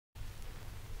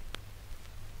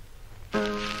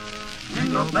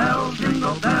jingle bells,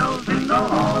 jingle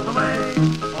all the way.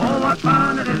 Oh, what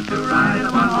fun it is to ride in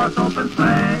a one-horse open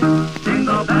sleigh.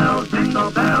 Jingle bells,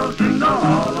 jingle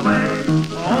all the way.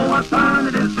 Oh, what fun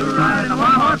it is to ride in a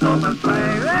one-horse open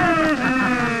sleigh. Hey,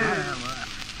 hey.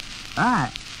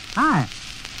 Hi.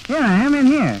 Here I am in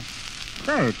here.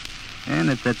 Search. And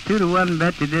it's a 2-to-1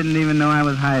 bet you didn't even know I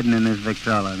was hiding in this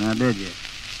Victrola, now did you?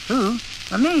 Who?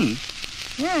 Well, me.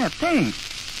 Yeah, Pink.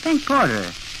 Pink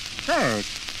Porter. Search.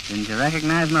 Didn't you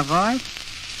recognize my voice?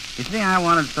 You see, I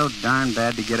wanted so darn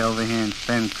bad to get over here and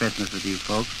spend Christmas with you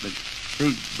folks, but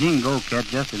see, Jean Goldkette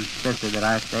just insisted that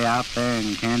I stay out there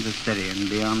in Kansas City and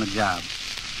be on the job.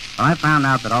 Well, I found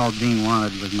out that all Jean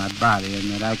wanted was my body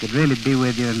and that I could really be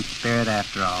with you in spirit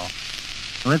after all.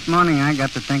 Well, this morning I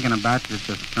got to thinking about you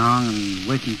so strong and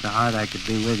wishing so hard I could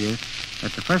be with you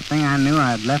that the first thing I knew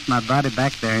I'd left my body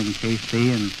back there in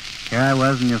KC and here I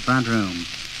was in your front room.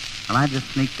 Well, I just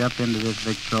sneaked up into this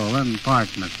Victrola and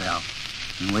parked myself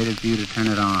and waited for you to turn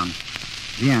it on.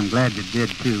 Gee, I'm glad you did,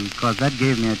 too, because that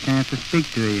gave me a chance to speak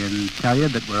to you and tell you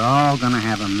that we're all going to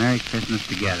have a Merry Christmas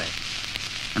together.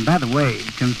 And by the way,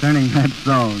 concerning that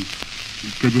song,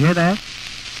 could you hear that?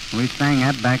 We sang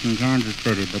that back in Kansas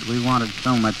City, but we wanted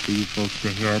so much for you folks to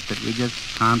hear it that we just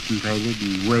concentrated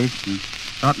and wished and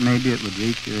thought maybe it would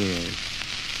reach your ears.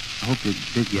 I hope you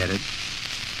did get it.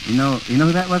 You know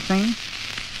who that was singing?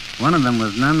 One of them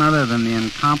was none other than the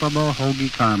incomparable Hoagy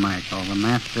Carmichael, the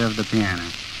master of the piano.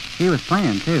 He was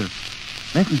playing, too.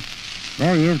 Listen,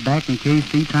 there he is back in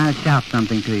KC trying to shout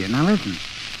something to you. Now listen.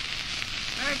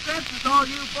 Merry Christmas, all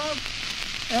you folks.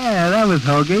 Yeah, that was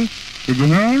Hoagy. Did you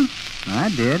hear him? Well, I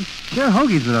did. Sure,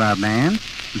 Hoagy's with our band.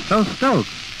 And so's Stokes.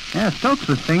 Yeah, Stokes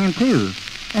was singing, too.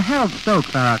 Harold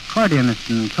Stokes, our accordionist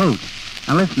and coach.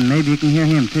 Now listen, maybe you can hear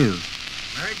him, too.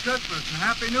 Merry Christmas and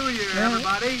Happy New Year,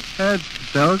 everybody. That's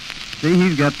Stokes. See,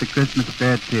 he's got the Christmas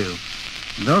spirit, too.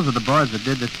 And those are the boys that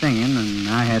did the singing, and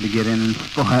I had to get in and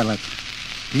spoil it.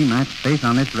 Gee, my space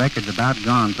on this record's about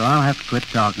gone, so I'll have to quit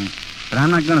talking. But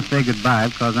I'm not going to say goodbye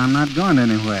because I'm not going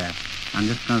anywhere. I'm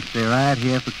just going to stay right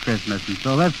here for Christmas, and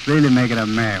so let's really make it a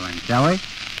merry one, shall we?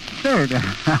 Sure.